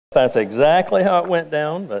That's exactly how it went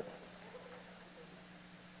down, but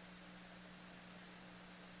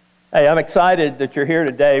hey, I'm excited that you're here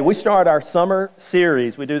today. We start our summer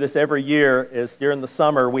series. We do this every year. Is during the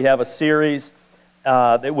summer we have a series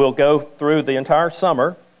that will go through the entire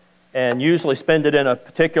summer and usually spend it in a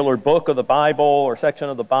particular book of the Bible or section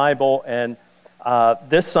of the Bible. And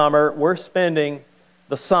this summer we're spending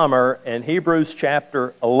the summer in Hebrews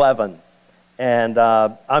chapter 11. And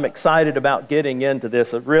I'm excited about getting into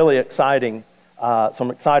this. Really exciting,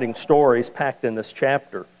 some exciting stories packed in this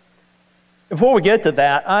chapter. Before we get to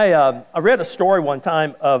that, I read a story one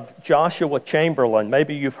time of Joshua Chamberlain.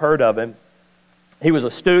 Maybe you've heard of him. He was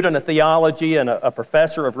a student of theology and a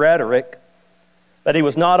professor of rhetoric. But he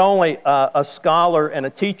was not only a scholar and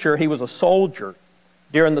a teacher, he was a soldier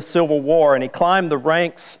during the Civil War. And he climbed the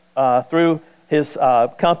ranks through his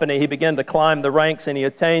company. He began to climb the ranks, and he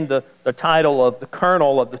attained the title of the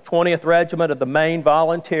colonel of the 20th Regiment of the Maine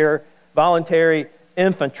Voluntary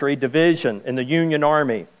Infantry Division in the Union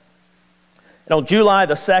Army. And on July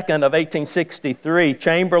the 2nd of 1863,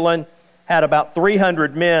 Chamberlain had about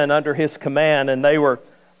 300 men under his command, and they were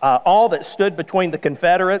all that stood between the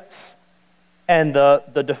Confederates and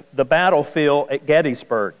the battlefield at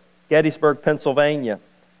Gettysburg, Pennsylvania.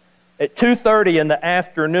 At 2:30 in the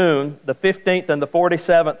afternoon, the 15th and the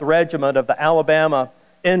 47th Regiment of the Alabama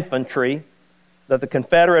Infantry of the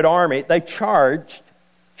Confederate Army, they charged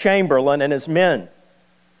Chamberlain and his men.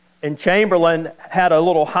 And Chamberlain had a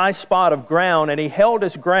little high spot of ground, and he held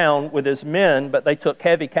his ground with his men, but they took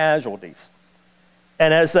heavy casualties.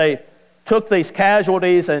 And as they took these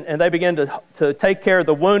casualties and they began to take care of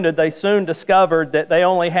the wounded, they soon discovered that they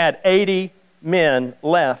only had 80 men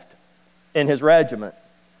left in his regiment.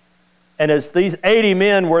 And as these 80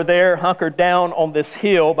 men were there hunkered down on this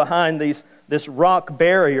hill behind this rock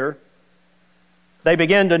barrier, they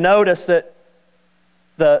began to notice that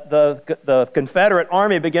the Confederate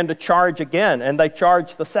army began to charge again. And they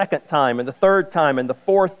charged the second time, and the third time, and the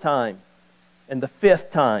fourth time, and the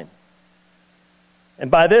fifth time.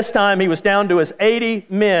 And by this time, he was down to his 80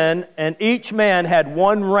 men, and each man had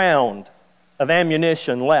one round of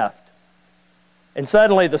ammunition left. And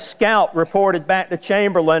suddenly the scout reported back to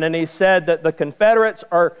Chamberlain, and he said that the Confederates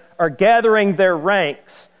are gathering their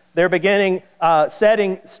ranks. They're beginning,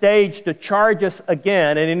 setting stage to charge us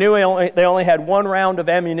again. And he knew they only had one round of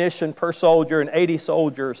ammunition per soldier and 80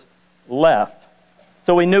 soldiers left.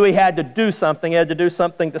 So he knew he had to do something. He had to do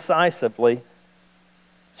something decisively.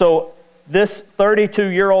 So this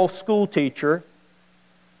 32-year-old school teacher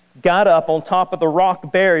got up on top of the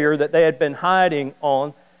rock barrier that they had been hiding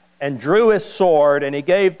on and drew his sword, and he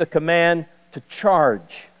gave the command to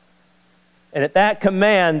charge. And at that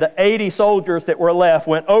command, the 80 soldiers that were left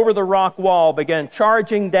went over the rock wall, began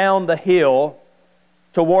charging down the hill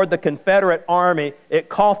toward the Confederate army. It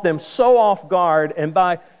caught them so off guard and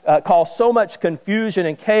caused so much confusion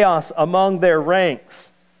and chaos among their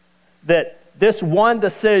ranks that this one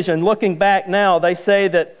decision, looking back now, they say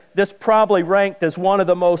that this probably ranked as one of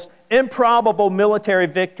the most improbable military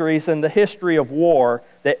victories in the history of war,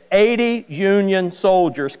 that 80 Union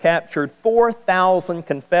soldiers captured 4,000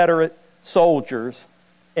 Confederate soldiers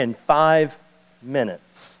in 5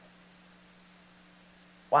 minutes.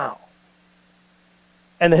 Wow.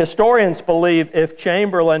 And the historians believe if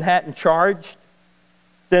Chamberlain hadn't charged,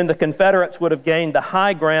 then the Confederates would have gained the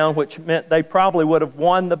high ground, which meant they probably would have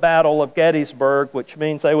won the Battle of Gettysburg, which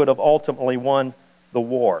means they would have ultimately won the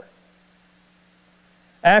war.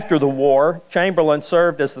 After the war, Chamberlain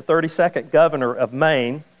served as the 32nd governor of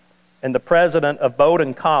Maine and the president of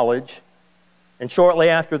Bowdoin College. And shortly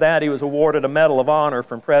after that, he was awarded a Medal of Honor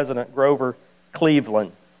from President Grover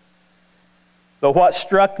Cleveland. But what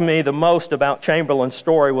struck me the most about Chamberlain's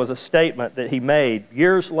story was a statement that he made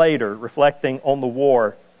years later, reflecting on the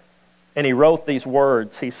war. And he wrote these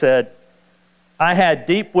words. He said, "I had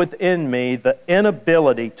deep within me the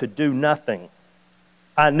inability to do nothing.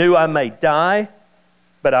 I knew I may die,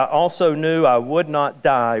 but I also knew I would not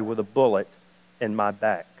die with a bullet in my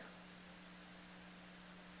back."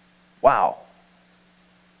 Wow.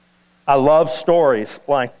 I love stories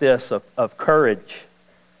like this of courage.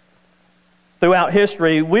 Throughout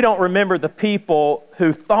history, we don't remember the people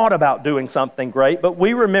who thought about doing something great, but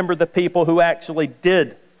we remember the people who actually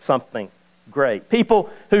did something great. People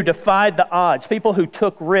who defied the odds, people who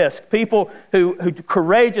took risks, people who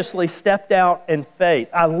courageously stepped out in faith.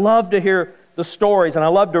 I love to hear the stories, and I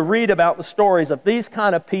love to read about the stories of these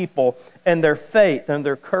kind of people and their faith and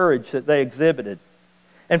their courage that they exhibited.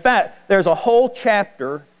 In fact, there's a whole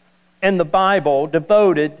chapter in the Bible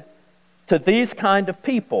devoted to these kind of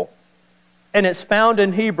people. And it's found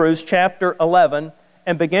in Hebrews chapter 11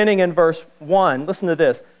 and beginning in verse 1. Listen to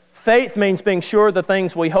this. Faith means being sure of the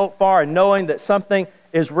things we hope for and knowing that something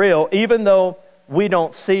is real, even though we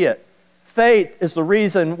don't see it. Faith is the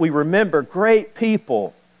reason we remember great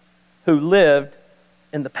people who lived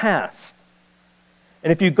in the past.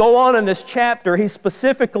 And if you go on in this chapter, he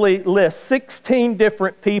specifically lists 16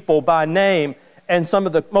 different people by name and some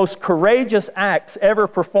of the most courageous acts ever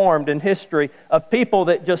performed in history of people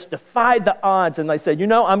that just defied the odds. And they said, you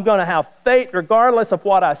know, I'm going to have faith regardless of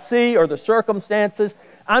what I see or the circumstances.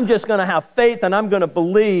 I'm just going to have faith and I'm going to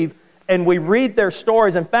believe. And we read their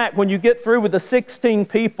stories. In fact, when you get through with the 16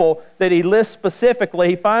 people that he lists specifically,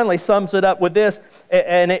 he finally sums it up with this.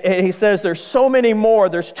 And he says there's so many more,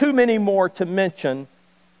 there's too many more to mention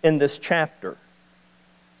in this chapter.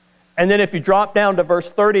 And then if you drop down to verse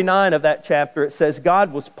 39 of that chapter, it says,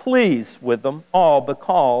 God was pleased with them all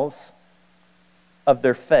because of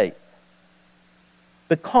their faith.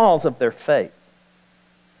 Because of their faith.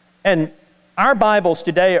 And our Bibles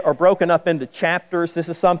today are broken up into chapters. This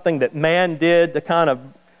is something that man did to kind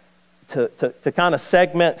of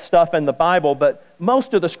segment stuff in the Bible, but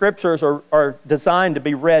most of the scriptures are designed to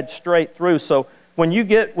be read straight through. So when you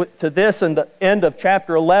get to this and the end of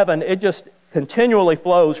chapter 11, it just continually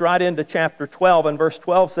flows right into chapter 12. And verse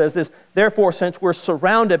 12 says this, therefore, since we're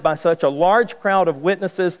surrounded by such a large crowd of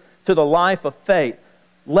witnesses to the life of faith,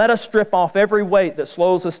 let us strip off every weight that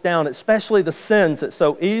slows us down, especially the sins that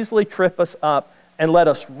so easily trip us up, and let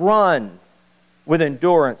us run with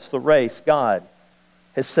endurance the race God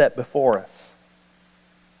has set before us.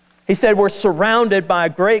 He said we're surrounded by a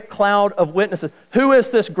great cloud of witnesses. Who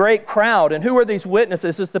is this great crowd and who are these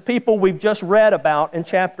witnesses? It's the people we've just read about in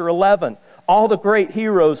chapter 11. All the great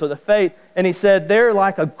heroes of the faith. And he said they're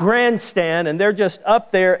like a grandstand and they're just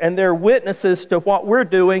up there and they're witnesses to what we're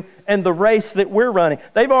doing and the race that we're running.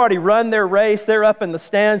 They've already run their race. They're up in the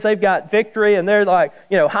stands. They've got victory and they're like,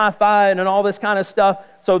 high-fiving and all this kind of stuff.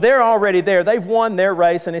 So they're already there. They've won their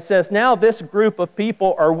race. And he says now this group of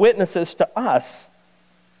people are witnesses to us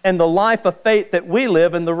and the life of faith that we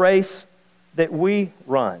live in the race that we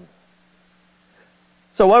run.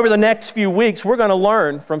 So over the next few weeks, we're going to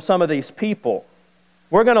learn from some of these people.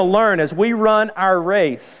 We're going to learn as we run our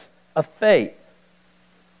race of faith.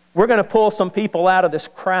 We're going to pull some people out of this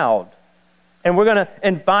crowd. And we're going to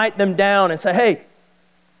invite them down and say, hey,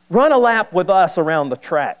 run a lap with us around the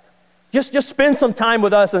track. Just spend some time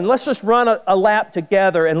with us and let's just run a lap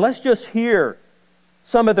together and let's just hear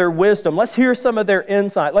some of their wisdom. Let's hear some of their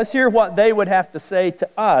insight. Let's hear what they would have to say to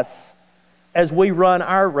us as we run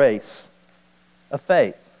our race of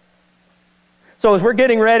faith. So as we're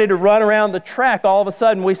getting ready to run around the track, all of a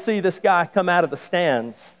sudden we see this guy come out of the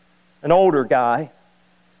stands, an older guy,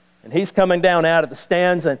 and he's coming down out of the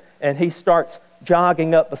stands and he starts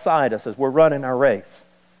jogging up beside us as we're running our race.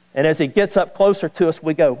 And as he gets up closer to us,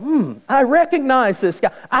 we go, I recognize this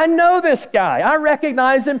guy. I know this guy. I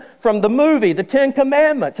recognize him from the movie, The 10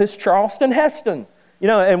 Commandments. It's Charleston Heston.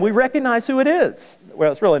 And we recognize who it is.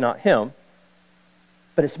 Well, it's really not him,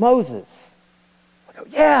 but it's Moses.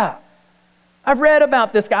 Yeah, I've read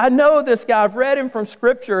about this guy. I know this guy. I've read him from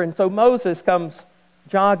Scripture. And so Moses comes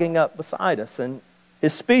jogging up beside us. And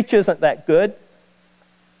his speech isn't that good,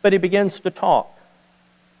 but he begins to talk.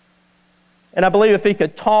 And I believe if he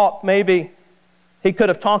could talk, maybe he could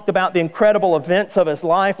have talked about the incredible events of his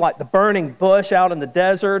life, like the burning bush out in the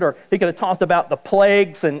desert, or he could have talked about the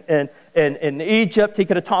plagues in Egypt. He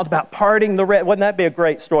could have talked about parting the Red. Wouldn't that be a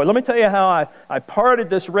great story? Let me tell you how I parted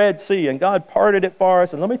this Red Sea, and God parted it for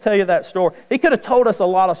us, and let me tell you that story. He could have told us a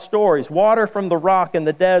lot of stories. Water from the rock in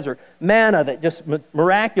the desert, manna that just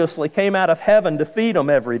miraculously came out of heaven to feed them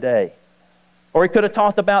every day. Or he could have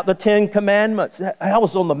talked about the 10 Commandments. I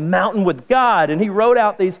was on the mountain with God, and he wrote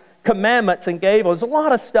out these commandments and gave us. There's a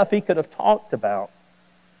lot of stuff he could have talked about.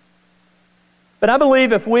 But I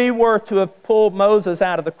believe if we were to have pulled Moses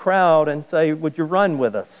out of the crowd and say, would you run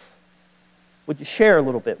with us? Would you share a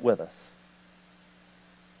little bit with us?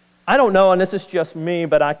 I don't know, and this is just me,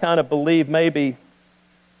 but I kind of believe maybe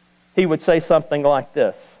he would say something like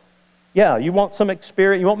this. Yeah, you want some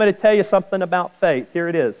experience? You want me to tell you something about faith? Here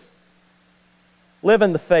it is. Live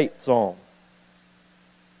in the faith zone,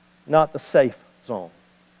 not the safe zone.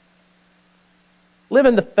 Live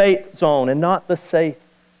in the faith zone and not the safe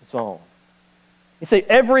zone. You see,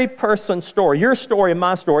 every person's story, your story and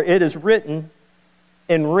my story, it is written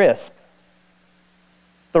in risk.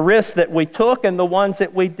 The risks that we took and the ones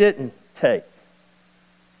that we didn't take.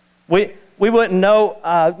 We wouldn't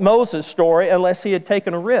know Moses' story unless he had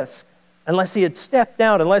taken a risk, unless he had stepped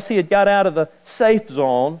out, unless he had got out of the safe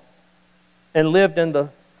zone and lived in the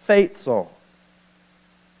faith zone.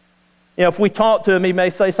 If we talk to him, he may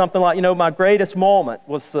say something like, my greatest moment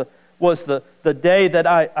was was the day that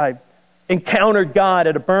I encountered God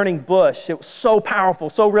at a burning bush. It was so powerful,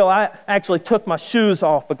 so real. I actually took my shoes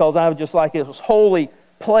off because I was just like, it was holy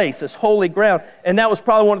place, this holy ground. And that was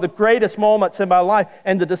probably one of the greatest moments in my life.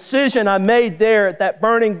 And the decision I made there at that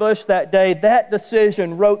burning bush that day, that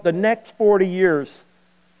decision wrote the next 40 years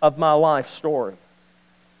of my life story.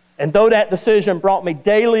 And though that decision brought me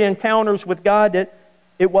daily encounters with God,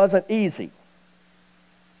 it wasn't easy.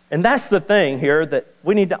 And that's the thing here that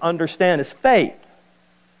we need to understand is faith.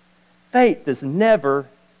 Faith is never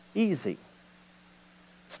easy.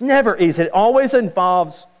 It's never easy. It always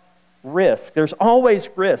involves risk. There's always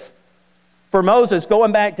risk. For Moses,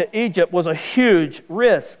 going back to Egypt was a huge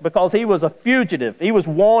risk because he was a fugitive. He was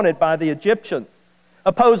wanted by the Egyptians.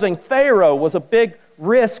 Opposing Pharaoh was a big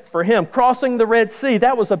risk for him. Crossing the Red Sea,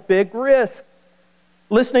 that was a big risk.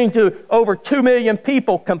 Listening to over 2 million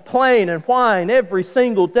people complain and whine every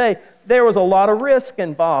single day, there was a lot of risk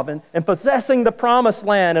involved. And possessing the Promised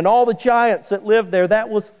Land and all the giants that lived there, that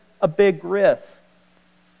was a big risk.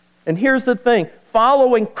 And here's the thing,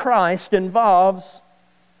 following Christ involves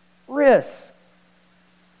risk.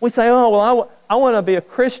 We say, oh, well, I want to be a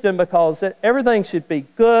Christian because everything should be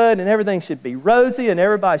good and everything should be rosy and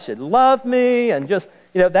everybody should love me and just,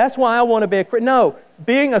 that's why I want to be a Christian. No,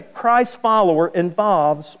 being a Christ follower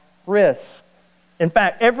involves risk. In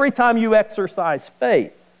fact, every time you exercise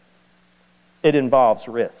faith, it involves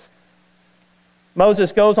risk.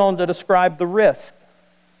 Moses goes on to describe the risk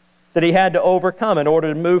that he had to overcome in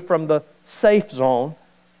order to move from the safe zone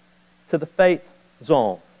to the faith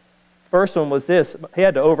zone. First one was this. He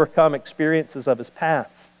had to overcome experiences of his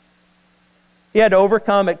past. He had to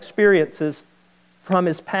overcome experiences from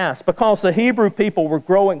his past because the Hebrew people were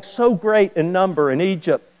growing so great in number in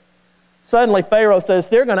Egypt. Suddenly Pharaoh says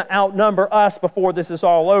they're going to outnumber us before this is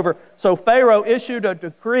all over. So Pharaoh issued a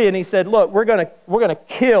decree and he said, look, we're going to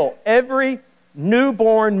kill every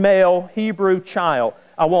newborn male Hebrew child.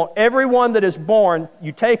 I want everyone that is born,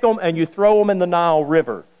 you take them and you throw them in the Nile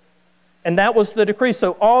River. And that was the decree.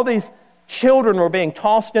 So all these children were being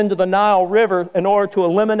tossed into the Nile River in order to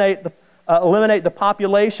eliminate the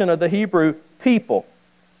population of the Hebrew people.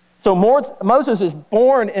 So Moses is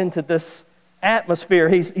born into this atmosphere.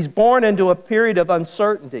 He's born into a period of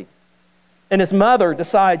uncertainty. And his mother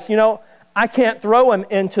decides, I can't throw him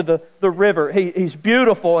into the river. He's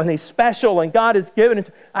beautiful and he's special and God has given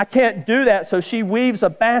it. I can't do that. So she weaves a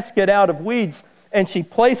basket out of weeds and she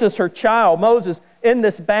places her child, Moses, in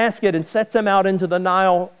this basket and sets him out into the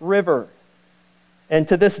Nile River. And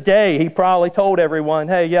to this day, he probably told everyone,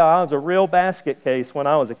 hey, yeah, I was a real basket case when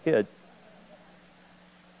I was a kid.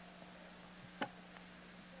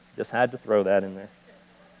 Just had to throw that in there.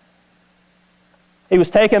 He was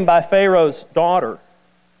taken by Pharaoh's daughter,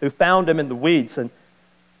 who found him in the weeds,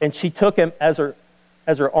 and she took him as her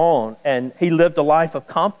own, and he lived a life of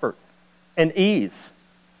comfort and ease.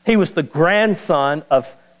 He was the grandson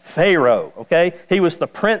of Pharaoh, okay? He was the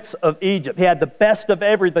prince of Egypt. He had the best of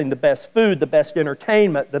everything, the best food, the best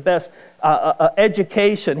entertainment, the best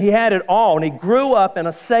education. He had it all, and he grew up in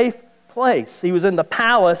a safe place. He was in the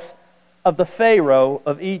palace of the Pharaoh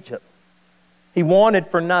of Egypt. He wanted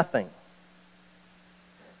for nothing.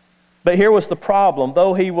 But here was the problem.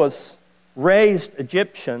 Though he was raised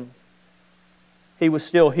Egyptian, he was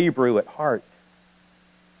still Hebrew at heart.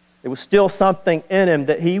 There was still something in him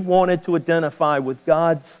that he wanted to identify with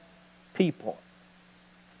God's people.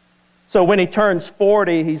 So when he turns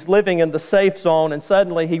 40, he's living in the safe zone, and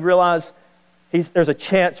suddenly he realized there's a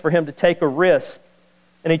chance for him to take a risk.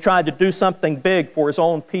 And he tried to do something big for his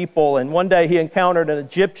own people. And one day he encountered an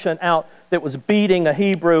Egyptian out that was beating a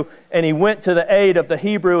Hebrew, and he went to the aid of the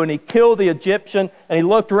Hebrew, and he killed the Egyptian, and he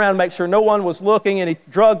looked around to make sure no one was looking, and he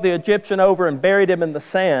dragged the Egyptian over and buried him in the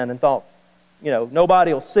sand and thought,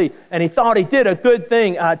 nobody will see. And he thought he did a good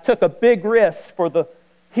thing. I took a big risk for the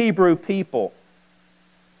Hebrew people.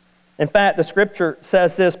 In fact, the scripture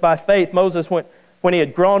says this, by faith, Moses, when he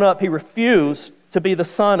had grown up, he refused to be the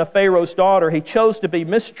son of Pharaoh's daughter. He chose to be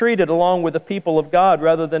mistreated along with the people of God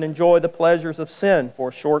rather than enjoy the pleasures of sin for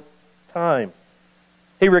a short time.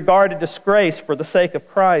 He regarded disgrace for the sake of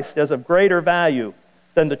Christ as of greater value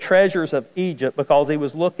than the treasures of Egypt because he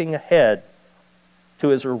was looking ahead to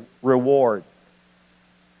his reward.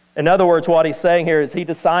 In other words, what he's saying here is he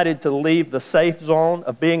decided to leave the safe zone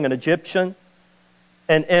of being an Egyptian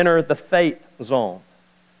and enter the faith zone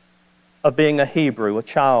of being a Hebrew, a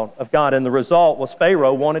child of God. And the result was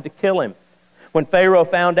Pharaoh wanted to kill him. When Pharaoh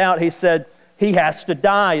found out, he said he has to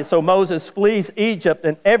die. So Moses flees Egypt,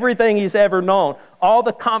 and everything he's ever known, all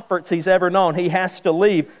the comforts he's ever known, he has to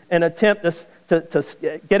leave and attempt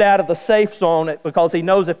to get out of the safe zone because he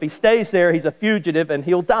knows if he stays there, he's a fugitive and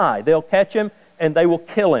he'll die. They'll catch him and they will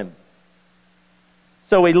kill him.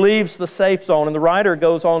 So he leaves the safe zone. And the writer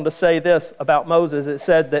goes on to say this about Moses. It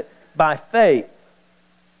said that by faith,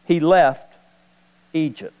 he left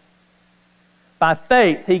Egypt. By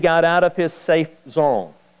faith, he got out of his safe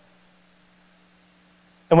zone.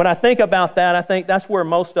 And when I think about that, I think that's where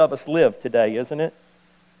most of us live today, isn't it?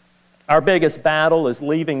 Our biggest battle is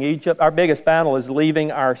leaving Egypt. Our biggest battle is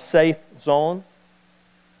leaving our safe zone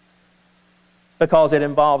because it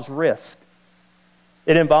involves risk.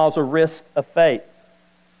 It involves a risk of faith.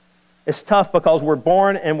 It's tough because we're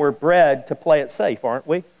born and we're bred to play it safe, aren't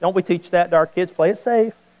we? Don't we teach that to our kids? Play it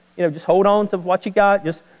safe. You know, just hold on to what you got.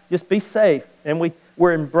 Just be safe. And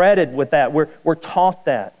we're inbred with that. We're taught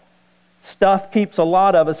that. Stuff keeps a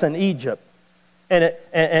lot of us in Egypt.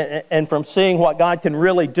 And from seeing what God can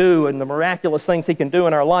really do and the miraculous things He can do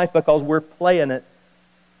in our life because we're playing it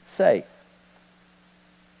safe.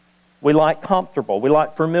 We like comfortable. We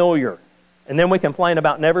like familiar. And then we complain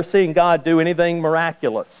about never seeing God do anything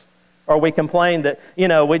miraculous. Or we complain that, you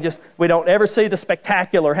know, we don't ever see the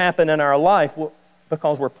spectacular happen in our life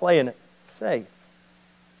because we're playing it safe.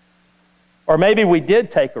 Or maybe we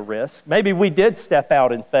did take a risk. Maybe we did step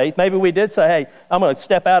out in faith. Maybe we did say, hey, I'm going to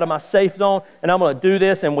step out of my safe zone and I'm going to do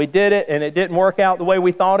this, and we did it, and it didn't work out the way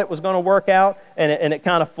we thought it was going to work out, and it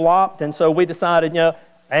kind of flopped, and so we decided, you know,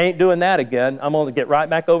 I ain't doing that again. I'm going to get right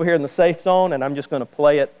back over here in the safe zone, and I'm just going to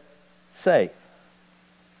play it safe.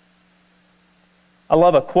 I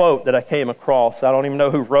love a quote that I came across. I don't even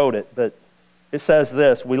know who wrote it, but it says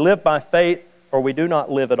this: we live by faith or we do not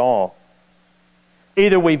live at all.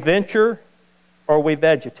 Either we venture or we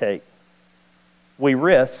vegetate. We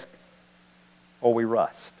risk or we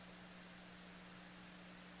rust.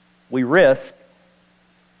 We risk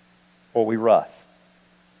or we rust.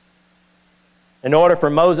 In order for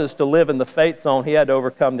Moses to live in the faith zone, he had to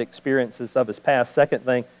overcome the experiences of his past. Second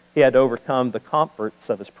thing, he had to overcome the comforts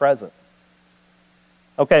of his present.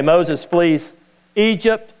 Okay, Moses flees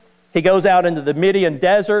Egypt. He goes out into the Midian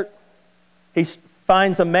desert. He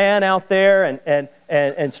finds a man out there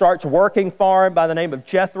and starts working for him by the name of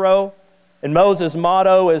Jethro. And Moses'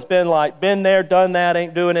 motto has been like, been there, done that,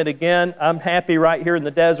 ain't doing it again. I'm happy right here in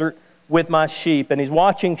the desert with my sheep. And he's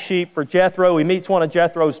watching sheep for Jethro. He meets one of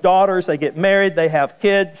Jethro's daughters. They get married. They have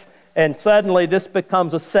kids. And suddenly this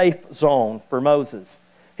becomes a safe zone for Moses.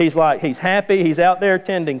 He's happy. He's out there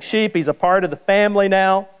tending sheep. He's a part of the family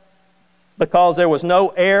now because there was no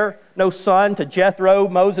heir, no son to Jethro.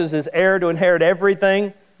 Moses is heir to inherit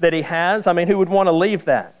everything that he has. I mean, who would want to leave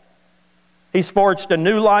that? He's forged a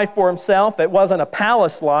new life for himself. It wasn't a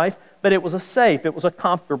palace life, but it was a safe, it was a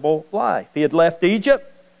comfortable life. He had left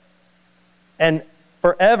Egypt, and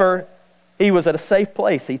forever he was at a safe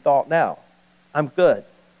place, he thought, now, I'm good.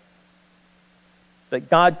 But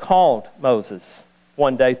God called Moses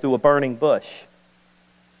one day through a burning bush.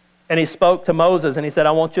 And he spoke to Moses and he said,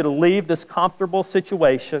 I want you to leave this comfortable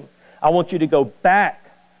situation. I want you to go back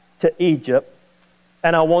to Egypt,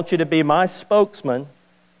 and I want you to be my spokesman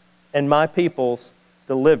and my people's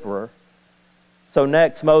deliverer. So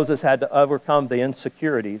next, Moses had to overcome the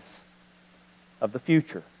insecurities of the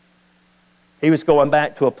future. He was going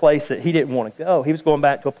back to a place that he didn't want to go. He was going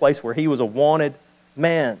back to a place where he was a wanted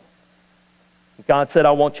man. God said,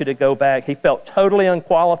 I want you to go back. He felt totally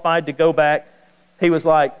unqualified to go back. He was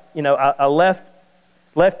like, you know, I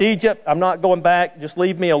left Egypt. I'm not going back. Just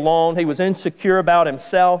leave me alone. He was insecure about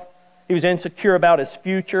himself. He was insecure about his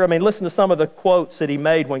future. I mean, listen to some of the quotes that he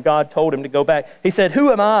made when God told him to go back. He said,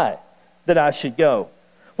 who am I that I should go?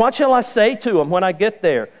 What shall I say to them when I get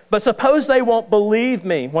there? But suppose they won't believe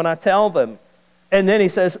me when I tell them. And then he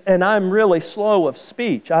says, and I'm really slow of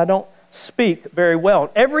speech. I don't speak very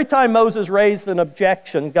well. Every time Moses raised an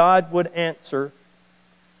objection, God would answer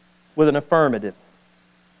with an affirmative.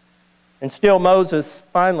 And still Moses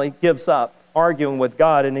finally gives up arguing with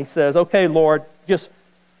God, and he says, okay, Lord, just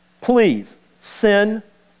please send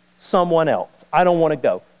someone else. I don't want to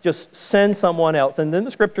go. Just send someone else. And then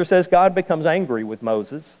the scripture says God becomes angry with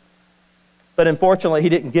Moses. But unfortunately, he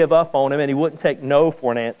didn't give up on him, and he wouldn't take no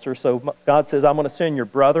for an answer. So God says, I'm going to send your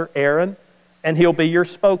brother Aaron, and he'll be your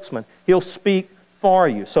spokesman. He'll speak for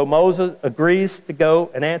you. So Moses agrees to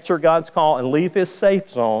go and answer God's call and leave his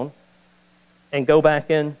safe zone and go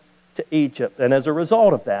back into Egypt. And as a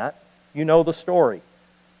result of that, you know the story.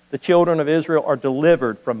 The children of Israel are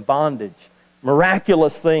delivered from bondage.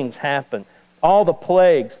 Miraculous things happen. All the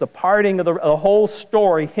plagues, the parting of the whole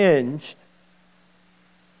story hinged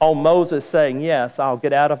on Moses saying, yes, I'll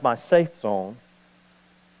get out of my safe zone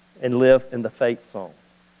and live in the faith zone.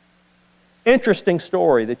 Interesting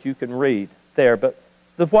story that you can read there. But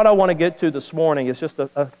what I want to get to this morning is just 2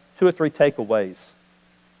 or 3 takeaways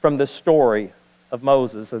from this story of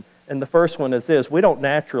Moses. And the first one is this: we don't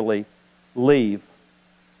naturally leave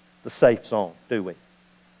the safe zone, do we?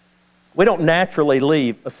 We don't naturally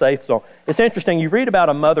leave a safe zone. It's interesting, you read about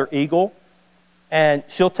a mother eagle, and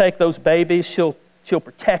she'll take those babies, she'll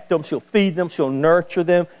protect them, she'll feed them, she'll nurture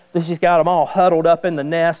them. Then she's got them all huddled up in the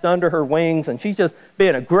nest under her wings, and she's just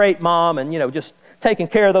being a great mom and, just taking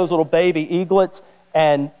care of those little baby eaglets.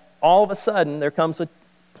 And all of a sudden, there comes a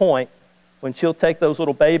point when she'll take those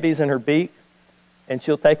little babies in her beak, and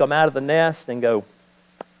she'll take them out of the nest and go,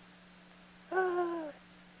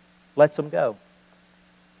 lets them go.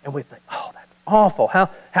 And we think, oh, that's awful. How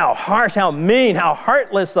harsh, how mean, how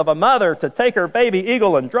heartless of a mother to take her baby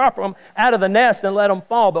eagle and drop them out of the nest and let them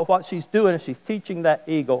fall. But what she's doing is she's teaching that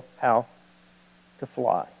eagle how to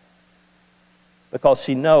fly. Because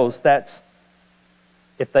she knows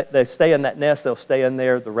if they stay in that nest, they'll stay in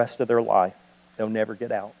there the rest of their life. They'll never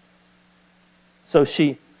get out. So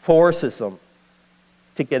she forces them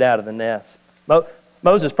to get out of the nest.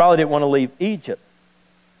 Moses probably didn't want to leave Egypt.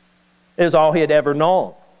 It was all he had ever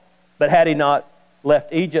known. But had he not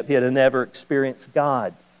left Egypt, he had never experienced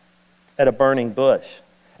God at a burning bush.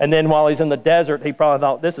 And then while he's in the desert, he probably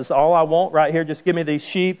thought, this is all I want right here. Just give me these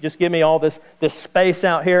sheep. Just give me all this space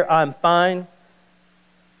out here. I'm fine.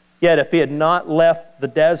 Yet if he had not left the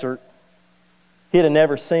desert, he'd have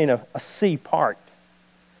never seen a sea part.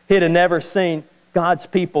 He'd have never seen God's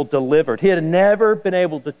people delivered. He'd have never been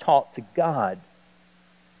able to talk to God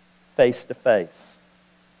face to face.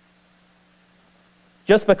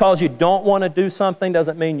 Just because you don't want to do something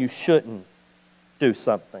doesn't mean you shouldn't do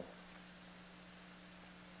something.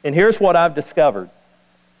 And here's what I've discovered,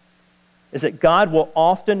 is that God will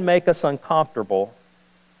often make us uncomfortable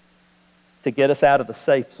to get us out of the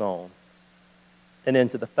safe zone and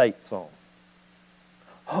into the faith zone.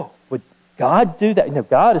 Oh, would God do that?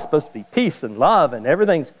 God is supposed to be peace and love and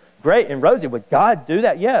everything's great and rosy. Would God do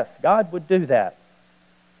that? Yes, God would do that.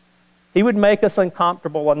 He would make us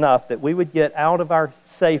uncomfortable enough that we would get out of our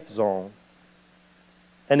safe zone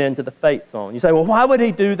and into the faith zone. You say, well, why would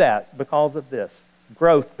he do that? Because of this.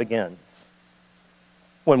 Growth begins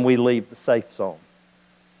when we leave the safe zone.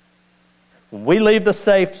 When we leave the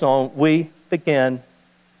safe zone, we begin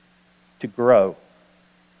to grow.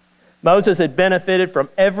 Moses had benefited from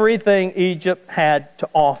everything Egypt had to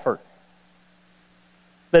offer.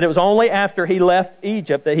 But it was only after he left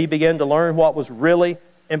Egypt that he began to learn what was really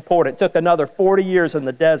important. It took another 40 years in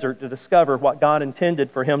the desert to discover what God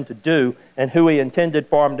intended for him to do and who he intended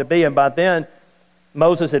for him to be. And by then,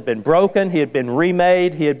 Moses had been broken, he had been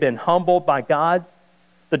remade, he had been humbled by God.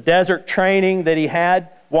 The desert training that he had,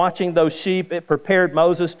 watching those sheep, it prepared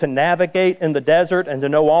Moses to navigate in the desert and to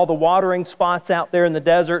know all the watering spots out there in the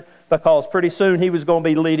desert, because pretty soon he was going to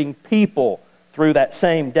be leading people through that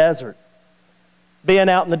same desert. Being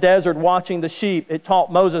out in the desert watching the sheep, it taught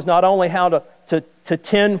Moses not only how to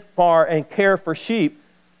tend for and care for sheep,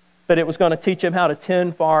 but it was going to teach him how to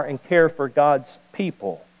tend for and care for God's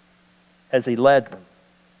people as he led them.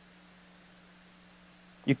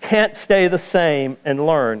 You can't stay the same and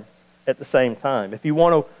learn at the same time. If you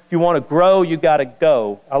want to grow, you got to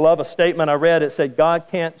go. I love a statement I read. It said, God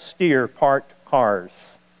can't steer parked cars.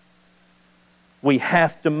 We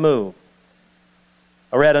have to move.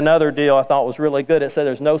 I read another deal I thought was really good. It said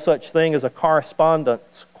there's no such thing as a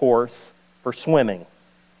correspondence course for swimming.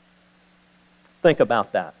 Think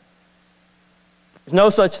about that. There's no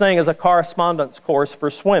such thing as a correspondence course for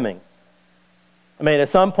swimming. I mean, at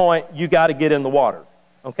some point, you got to get in the water.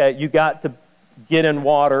 Okay? You got to get in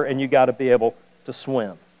water and you got to be able to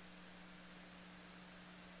swim.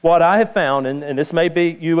 What I have found, and this may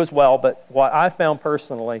be you as well, but what I found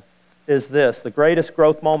personally is this: the greatest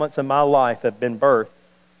growth moments in my life have been birthed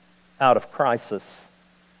out of crisis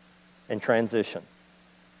and transition.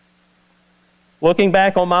 Looking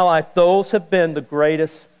back on my life, those have been the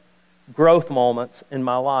greatest growth moments in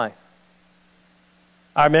my life.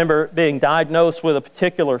 I remember being diagnosed with a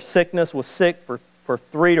particular sickness, was sick for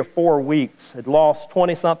 3 to 4 weeks, had lost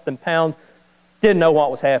 20-something pounds, didn't know what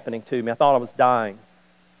was happening to me. I thought I was dying.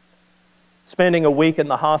 Spending a week in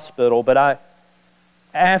the hospital, but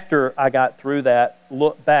after I got through that,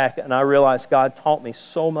 looked back and I realized God taught me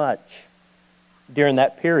so much during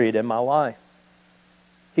that period in my life.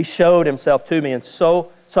 He showed himself to me in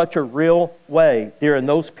such a real way during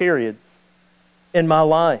those periods in my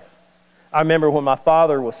life. I remember when my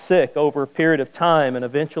father was sick over a period of time and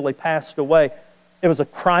eventually passed away. It was a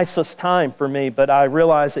crisis time for me, but I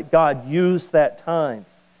realized that God used that time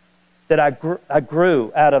that I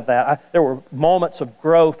grew out of that. There were moments of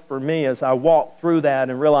growth for me as I walked through that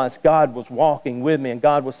and realized God was walking with me, and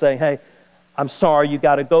God was saying, hey, I'm sorry you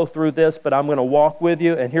got to go through this, but I'm going to walk with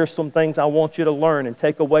you, and here's some things I want you to learn and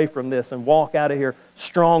take away from this and walk out of here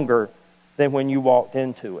stronger than when you walked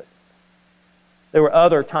into it. There were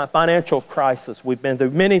other financial crises we've been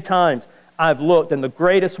through. Many times I've looked, and the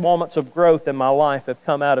greatest moments of growth in my life have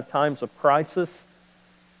come out of times of crisis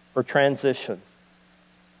or transition.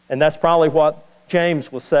 And that's probably what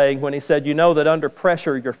James was saying when he said, you know that under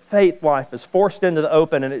pressure your faith life is forced into the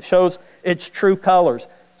open and it shows its true colors.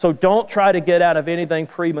 So don't try to get out of anything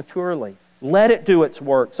prematurely. Let it do its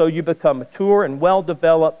work so you become mature and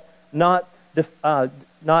well-developed, not with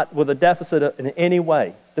a deficit in any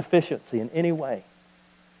way, deficiency in any way.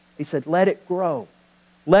 He said, let it grow.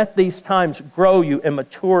 Let these times grow you and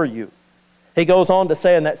mature you. He goes on to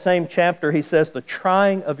say in that same chapter, he says, the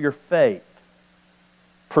trying of your faith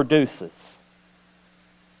produces.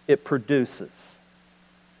 It produces.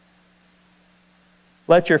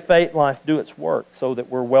 Let your faith life do its work so that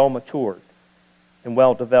we're well matured and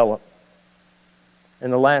well developed.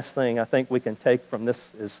 And the last thing I think we can take from this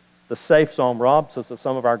is the safe zone robs us of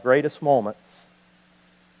some of our greatest moments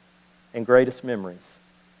and greatest memories.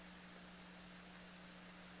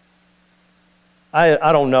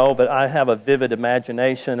 I don't know, but I have a vivid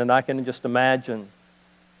imagination, and I can just imagine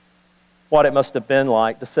what it must have been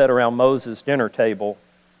like to sit around Moses' dinner table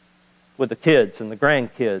with the kids and the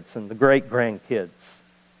grandkids and the great-grandkids.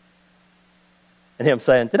 And him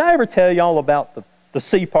saying, did I ever tell y'all about the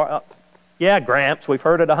sea part? Yeah, Gramps, we've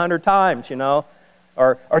heard it 100 times, you know.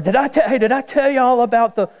 Or did I tell y'all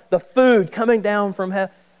about the food coming down from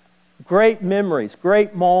heaven? Great memories,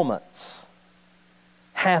 great moments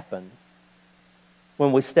happen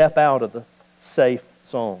when we step out of the safe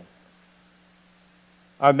zone.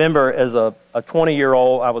 I remember as a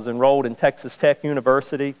 20-year-old, I was enrolled in Texas Tech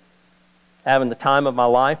University, having the time of my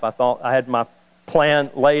life. I thought I had my plan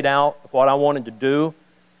laid out of what I wanted to do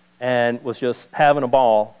and was just having a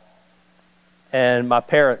ball. And my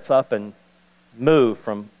parents up and moved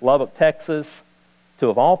from Lubbock, Texas to,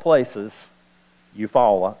 of all places,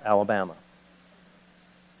 Eufaula, Alabama.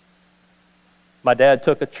 My dad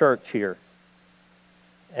took a church here,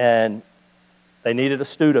 and they needed a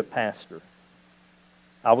student pastor.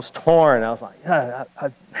 I was torn. I was like,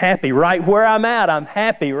 I'm happy right where I'm at. I'm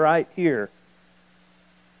happy right here.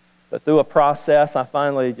 But through a process, I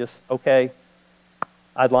finally just, okay,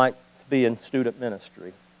 I'd like to be in student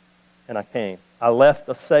ministry. And I came. I left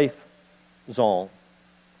a safe zone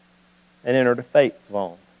and entered a faith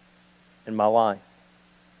zone in my life.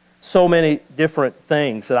 So many different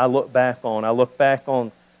things that I look back on. I look back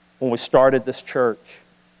on when we started this church.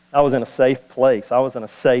 I was in a safe place. I was in a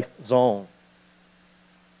safe zone.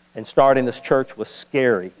 And starting this church was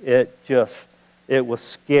scary. It was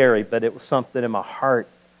scary, but it was something in my heart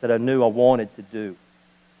that I knew I wanted to do,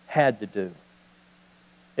 had to do.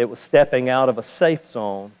 It was stepping out of a safe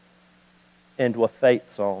zone into a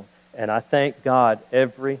faith zone. And I thank God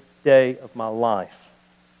every day of my life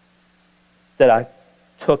that I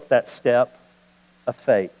took that step of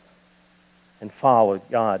faith and followed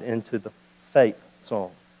God into the faith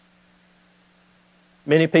zone.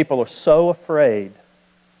 Many people are so afraid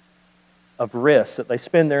of risks that they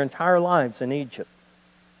spend their entire lives in Egypt.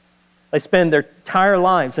 They spend their entire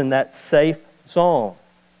lives in that safe zone.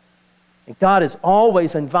 And God has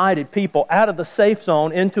always invited people out of the safe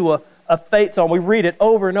zone into a faith zone. We read it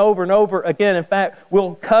over and over and over again. In fact,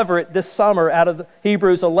 we'll cover it this summer out of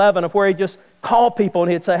Hebrews 11, of where He just called people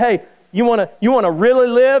and He'd say, hey, you want to really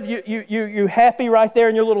live? You happy right there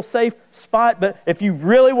in your little safe spot? But if you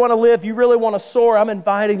really want to live, you really want to soar, I'm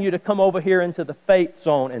inviting you to come over here into the faith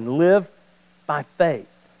zone and live by faith.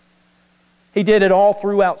 He did it all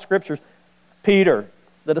throughout Scriptures. Peter,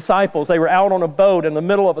 the disciples, they were out on a boat in the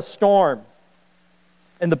middle of a storm.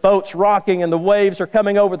 And the boat's rocking and the waves are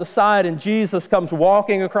coming over the side, and Jesus comes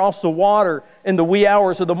walking across the water in the wee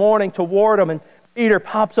hours of the morning toward them. And Peter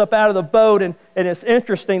pops up out of the boat, and it's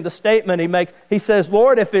interesting the statement he makes. He says,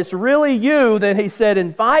 Lord, if it's really you, then he said,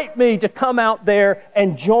 invite me to come out there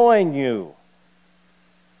and join you.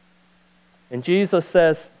 And Jesus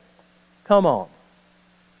says, come on.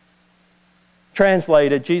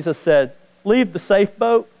 Translated, Jesus said, leave the safe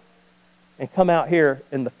boat and come out here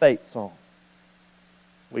in the faith zone.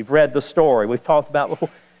 We've read the story. We've talked about before.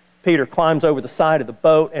 Peter climbs over the side of the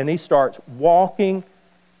boat and he starts walking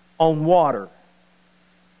on water.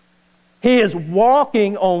 He is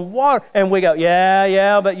walking on water. And we go,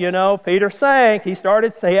 yeah, but you know, Peter sank. He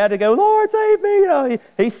had to go, Lord, save me. You know,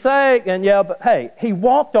 he sank. And yeah, but hey, he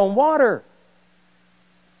walked on water.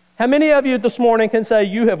 How many of you this morning can say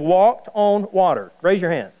you have walked on water? Raise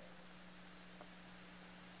your hand.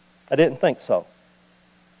 I didn't think so.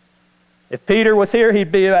 If Peter was here,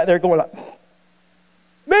 he'd be out there going like,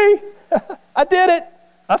 me, I did it.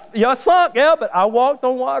 I sunk, yeah, but I walked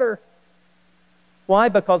on water. Why?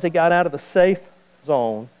 Because he got out of the safe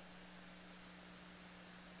zone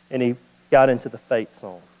and he got into the faith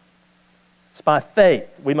zone. It's by faith.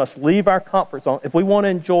 We must leave our comfort zone. If we want to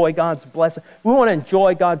enjoy God's blessing, we want to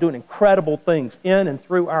enjoy God doing incredible things in and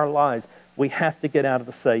through our lives, we have to get out of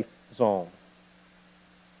the safe zone.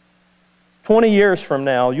 20 years from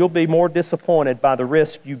now, you'll be more disappointed by the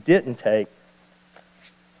risk you didn't take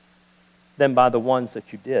than by the ones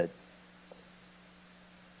that you did.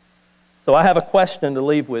 So I have a question to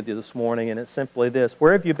leave with you this morning, and it's simply this.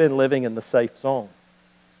 Where have you been living in the safe zone?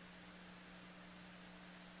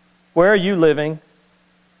 Where are you living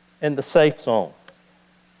in the safe zone?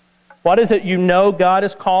 What is it you know God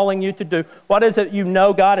is calling you to do? What is it you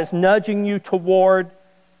know God is nudging you toward,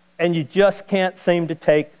 and you just can't seem to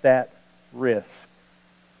take that risk?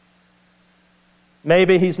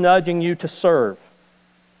 Maybe He's nudging you to serve.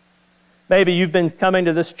 Maybe you've been coming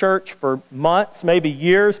to this church for months, maybe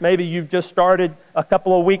years. Maybe you've just started a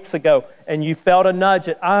couple of weeks ago and you felt a nudge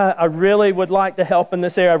that I really would like to help in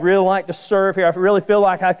this area. I really like to serve here. I really feel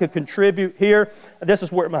like I could contribute here. This is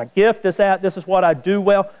where my gift is at. This is what I do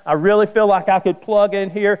well. I really feel like I could plug in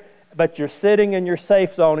here. But you're sitting in your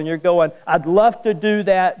safe zone and you're going, I'd love to do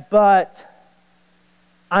that, but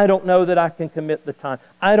I don't know that I can commit the time.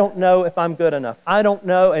 I don't know if I'm good enough. I don't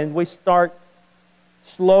know. And we start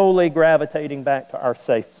slowly gravitating back to our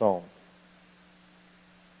safe zone.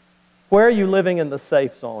 Where are you living in the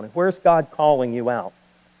safe zone? And where's God calling you out?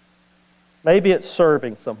 Maybe it's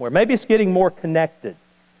serving somewhere. Maybe it's getting more connected.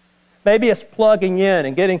 Maybe it's plugging in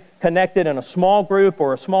and getting connected in a small group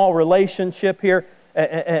or a small relationship here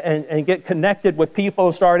and get connected with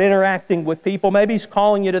people, start interacting with people. Maybe He's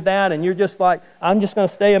calling you to that and you're just like, I'm just going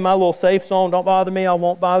to stay in my little safe zone. Don't bother me. I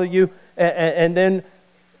won't bother you. And then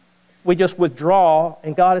we just withdraw,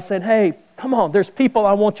 and God is saying, hey, come on, there's people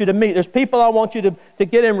I want you to meet. There's people I want you to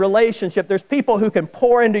get in relationship. There's people who can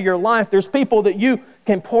pour into your life. There's people that you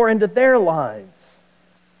can pour into their lives.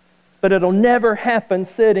 But it'll never happen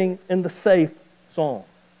sitting in the safe zone.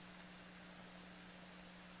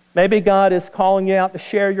 Maybe God is calling you out to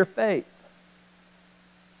share your faith.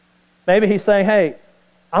 Maybe He's saying, hey,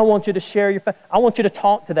 I want you to share your faith. I want you to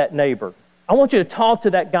talk to that neighbor. I want you to talk to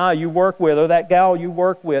that guy you work with or that gal you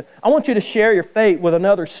work with. I want you to share your faith with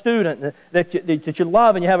another student that you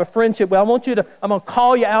love and you have a friendship with. I'm going to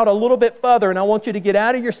call you out a little bit further, and I want you to get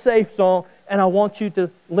out of your safe zone, and I want you to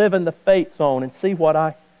live in the faith zone and see what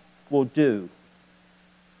I will do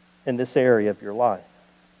in this area of your life.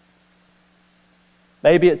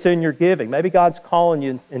 Maybe it's in your giving. Maybe God's calling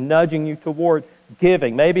you and nudging you toward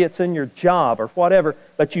giving. Maybe it's in your job or whatever,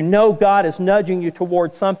 but you know God is nudging you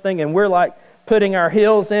toward something, and we're like putting our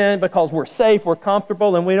heels in because we're safe, we're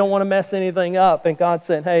comfortable, and we don't want to mess anything up. And God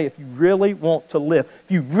said, hey, if you really want to live,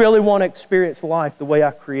 if you really want to experience life the way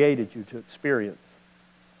I created you to experience,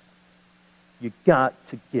 you got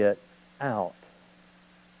to get out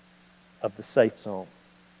of the safe zone.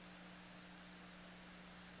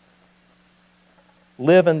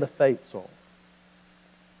 Live in the faith zone,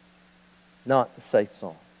 not the safe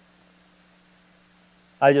zone.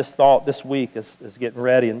 I just thought this week is getting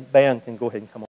ready, and band can go ahead and come on.